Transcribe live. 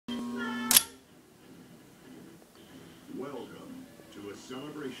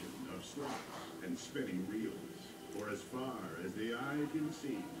celebration of slots and spinning reels. For as far as the eye can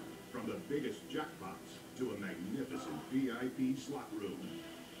see, from the biggest jackpots to a magnificent VIP slot room.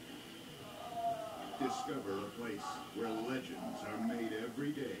 Discover a place where legends are made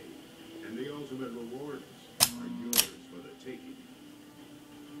every day, and the ultimate rewards are yours for the taking.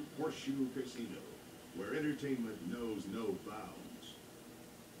 Horseshoe Casino, where entertainment knows no bounds.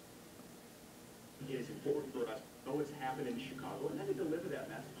 It is important for us to know what's happening in Chicago and then to deliver that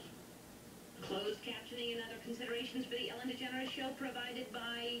message. Closed captioning and other considerations for the Ellen DeGeneres Show provided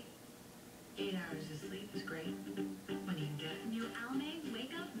by... 8 hours of sleep is great. When you get new Almay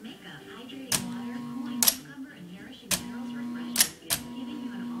Wake Up Makeup, hydrating water, cooling cucumber, and nourishing minerals refresh your skin, giving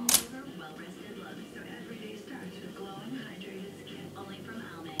you an all-over, well-rested look. So every day starts with glowing, hydrated skin. Only from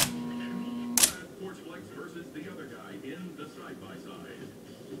Almay, the cream. Sports Flex versus the other guy in the side-by-side.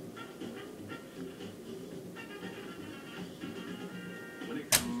 When it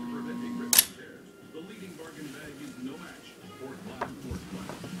comes to preventing ripping tears, the leading bargain bag is no match for Sports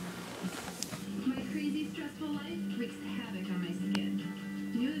Flex. My crazy, stressful life wreaks havoc on my skin.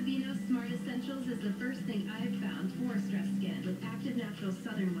 New Aveeno Smart Essentials is the first thing I've found for stressed skin, with active natural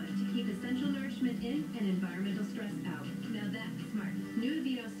southernwood to keep essential nourishment in and environmental stress out. Now that's smart. New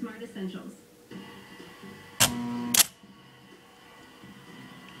Aveeno Smart Essentials. Alright,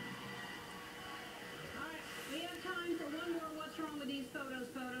 we have time for one more What's Wrong with These Photos.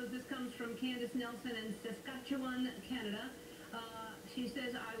 This comes from Candace Nelson in Saskatchewan, Canada. She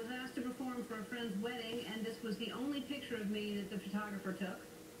says, I was asked to perform for a friend's wedding, and this was the only picture of me that the photographer took.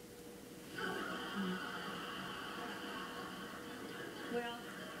 Well,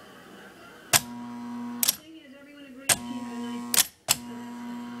 the thing is, everyone agrees she had a nice...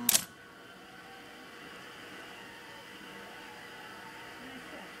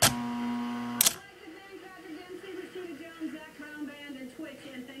 I'd like to thank Patrick Dempsey, Rashida Jones, Zach Crown Band, and Twitch,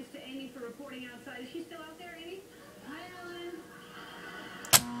 and thanks to Amy for reporting outside. Is she still out there, Amy? Hi, Ellen.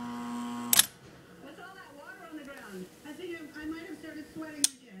 What's all that water on the ground? I think I might have started sweating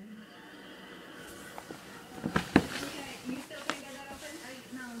again. Okay, you still think I got open?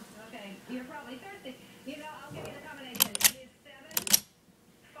 No. Okay, you're probably thirsty. You know, I'll give you the combination. It is 7,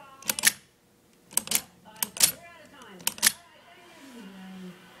 5. I'm sorry, we're out of time. All right, thank you.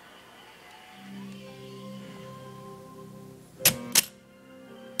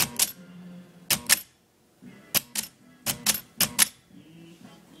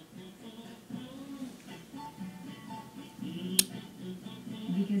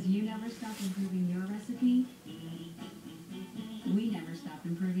 Because you never stop improving your recipe, we never stop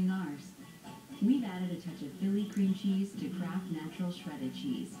improving ours. We've added a touch of Philly cream cheese to Kraft Natural Shredded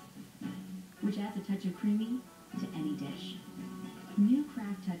Cheese, which adds a touch of creamy to any dish. New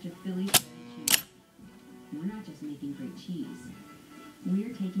Kraft touch of Philly Shredded Cheese. We're not just making great cheese,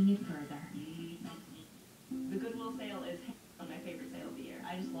 we're taking it further. The Goodwill sale is my favorite sale of the year.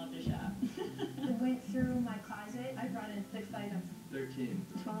 I just love to shop. I went through my closet. I brought in 6 items. 13.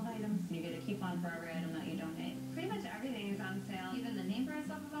 12 items. You get a coupon for every item that you donate. Pretty much everything is on sale. Even the name brand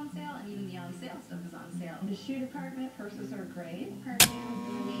stuff is on sale, and even the on sale stuff is on sale. The shoe department, purses are great. Perfumes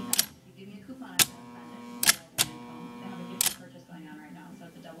and makeup. If you give me a coupon, I'm going to spend it. They have a gift purchase going on right now, so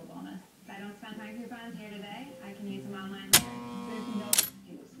it's a double bonus. If I don't spend my coupons here today, I can use them online later. There's no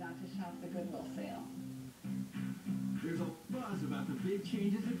excuse not to shop the Goodwill sale. There's a buzz about the big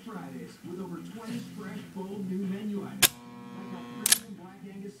changes at Fridays, with over 20 fresh, bold new menu items, like our premium black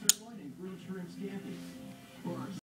Angus sirloin and grilled shrimp scampi.